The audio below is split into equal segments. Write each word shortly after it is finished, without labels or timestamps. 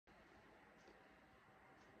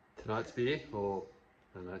Tonight's beer, or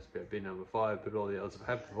I don't know, it's about beer number 5, but all the others I've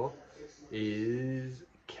had before, is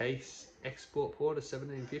Kees Export Porter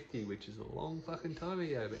 1750, which is a long fucking time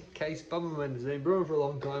ago. But Kees Bummerman has been brewing for a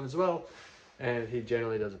long time as well, and he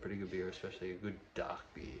generally does a pretty good beer, especially a good dark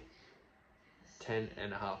beer.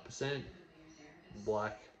 10.5%,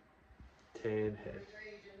 black, tan head.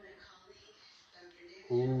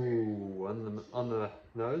 Ooh, on the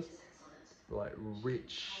nose, like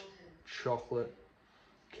rich chocolate,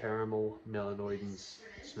 caramel, melanoidins.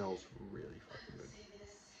 Smells really fucking good.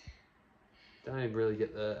 Don't even really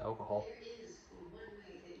get the alcohol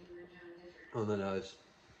on the nose.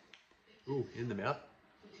 Ooh, in the mouth.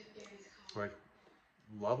 Like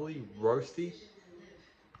lovely, roasty.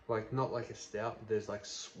 Like not like a stout, but there's like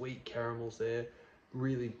sweet caramels there.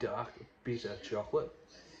 Really dark, bitter chocolate.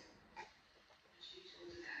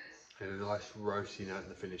 And a nice roasty note in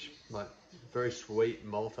the finish. Like very sweet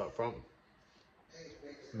malt up front.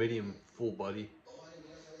 Medium full body.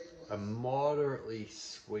 A moderately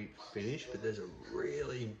sweet finish, but there's a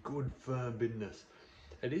really good firm bitterness.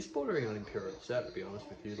 It is bordering on imperial stout, to be honest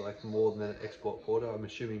with you, like more than an export porter. I'm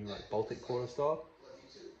assuming like Baltic porter style.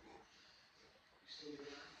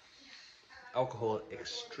 Alcohol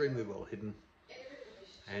extremely well hidden,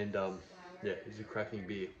 and yeah, it's a cracking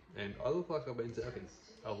beer. And I look like I've been surfing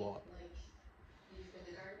a lot,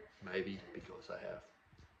 maybe because I have.